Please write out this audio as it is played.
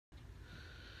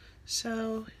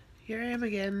So here I am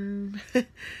again,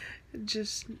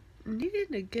 just needing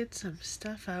to get some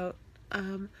stuff out.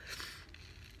 Um,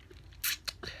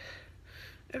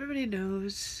 Everybody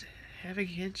knows having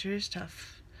cancer is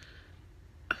tough,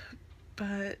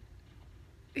 but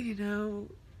you know,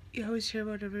 you always hear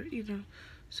about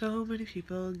so many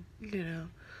people,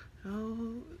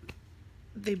 oh,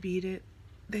 they beat it,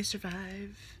 they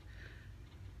survive,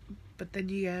 but then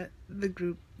you got the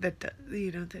group that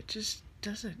just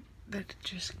doesn't, that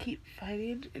just keep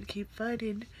fighting and keep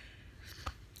fighting,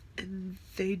 and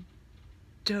they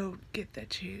don't get that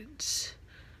chance.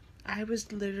 I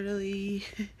was literally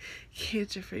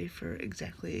cancer free for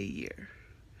exactly a year.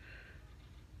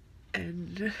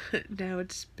 And now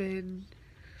it's been,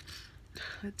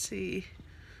 let's see,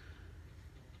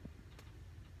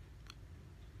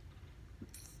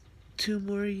 2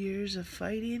 more years of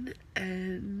fighting,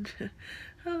 and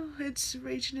oh, it's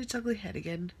raging its ugly head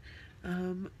again.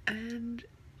 And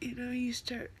you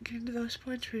start getting to those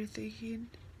points where you're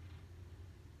thinking,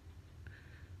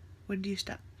 when do you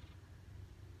stop?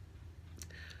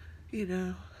 You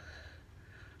know,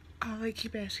 all I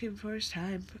keep asking for is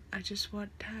time. I just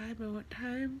want time. I want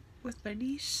time with my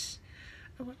niece.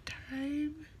 I want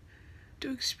time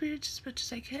to experience as much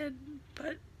as I can,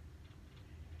 but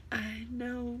I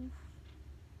know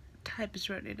time is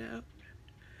running out.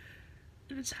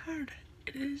 And it's hard.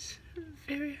 It is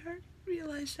very hard to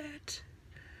realize that.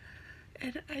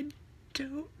 And I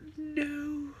don't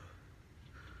know,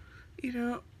 you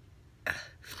know,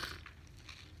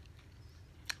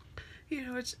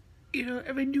 it's,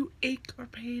 every new ache or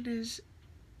pain is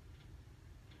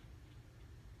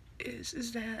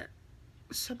that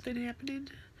something happening?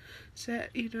 Is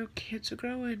that, cancer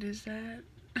growing? Is that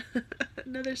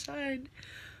another sign?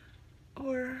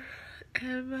 Or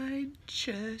am I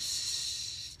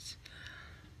just,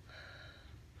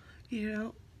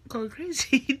 going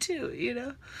crazy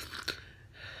too?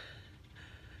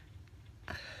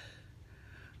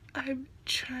 I'm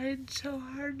trying so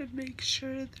hard to make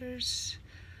sure there's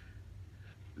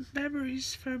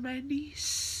memories for my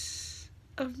niece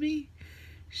of me.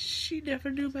 She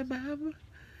never knew my mom,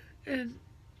 and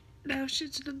now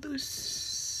she's gonna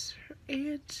lose her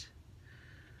aunt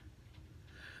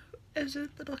as a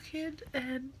little kid,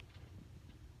 and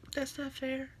that's not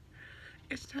fair.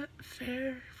 It's not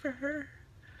fair for her,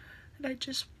 and I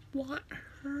just want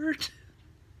her to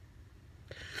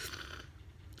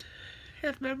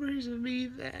have memories of me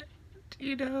that,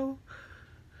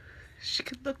 she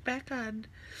could look back on,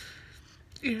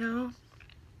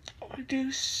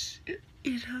 reduce,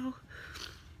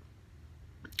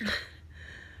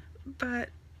 but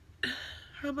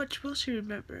how much will she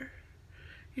remember?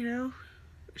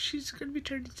 She's gonna be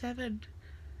turning 7.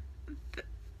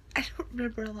 I don't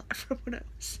remember a lot from when I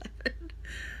was 7,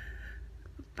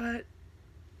 but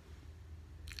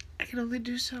I can only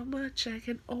do so much. I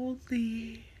can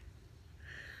only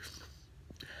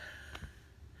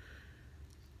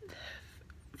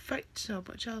fight so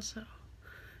much. Also,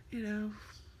 you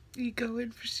go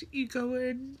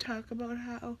in, talk about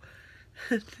how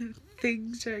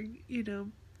things are,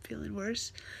 feeling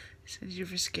worse. Send you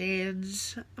for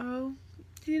scans. Oh,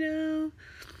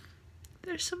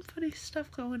 there's some funny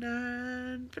stuff going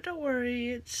on, but don't worry,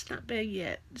 it's not bad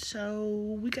yet,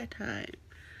 so we got time.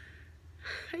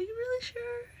 Are you really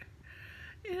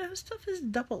sure? Stuff has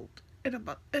doubled in a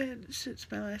month since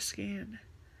my last scan,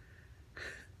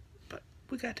 but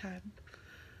we got time.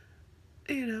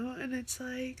 And it's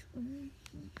like,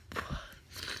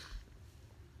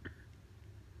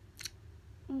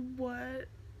 what?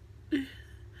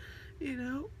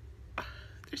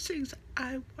 There's things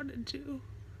I want to do.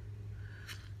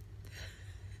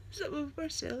 Some of them are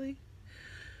silly,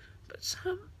 but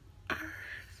some are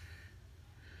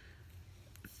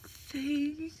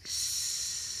things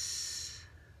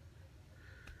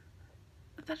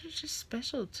that are just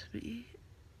special to me,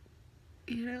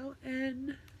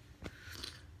 and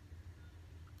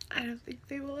I don't think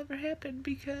they will ever happen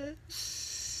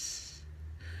because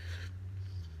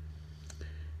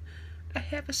I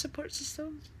have a support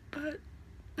system, but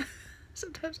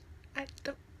sometimes I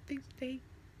don't think they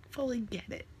fully get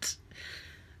it.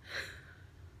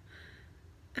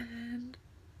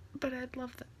 But I'd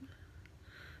love them.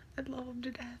 I'd love them to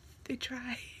death. They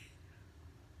try.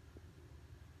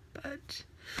 But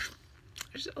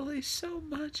there's only so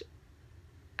much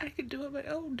I can do on my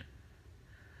own.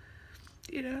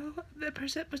 The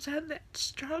person puts on that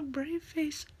strong brave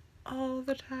face all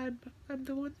the time. I'm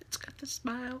the one that's got the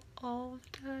smile all the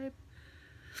time.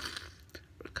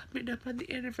 We're coming up on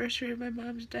the anniversary of my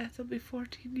mom's death. It'll be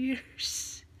 14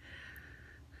 years.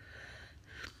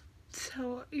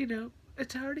 So,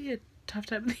 it's already a tough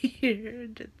time of the year,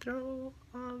 and to throw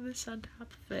all this on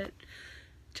top of it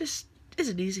just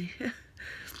isn't easy.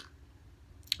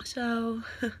 So,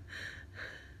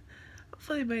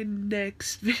 hopefully my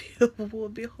next video will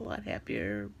be a whole lot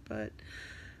happier, but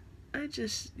I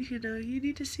just, you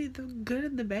need to see the good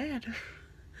and the bad.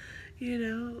 You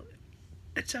know,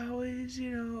 it's always,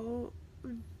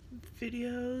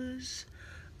 videos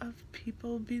of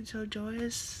people being so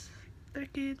joyous. They're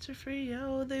cancer free.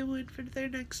 Oh, they went for their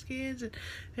next scans and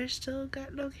they're still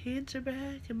got no cancer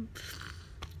back. And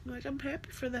like, I'm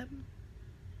happy for them.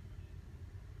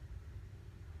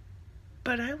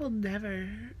 But I will never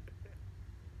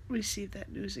receive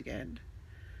that news again.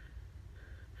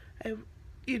 I,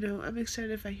 I'm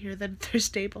excited if I hear that they're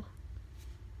stable.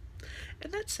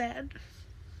 And that's sad.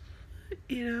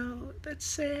 That's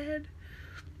sad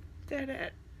that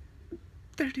at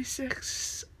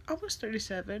 36, almost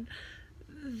 37,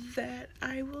 that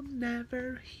I will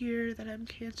never hear that I'm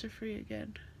cancer free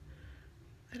again.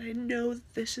 That I know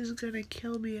this is gonna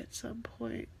kill me at some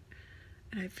point.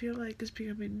 And I feel like it's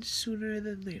becoming sooner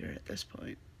than later at this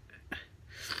point.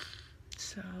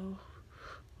 So,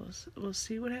 we'll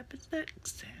see what happens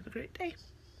next. Have a great day.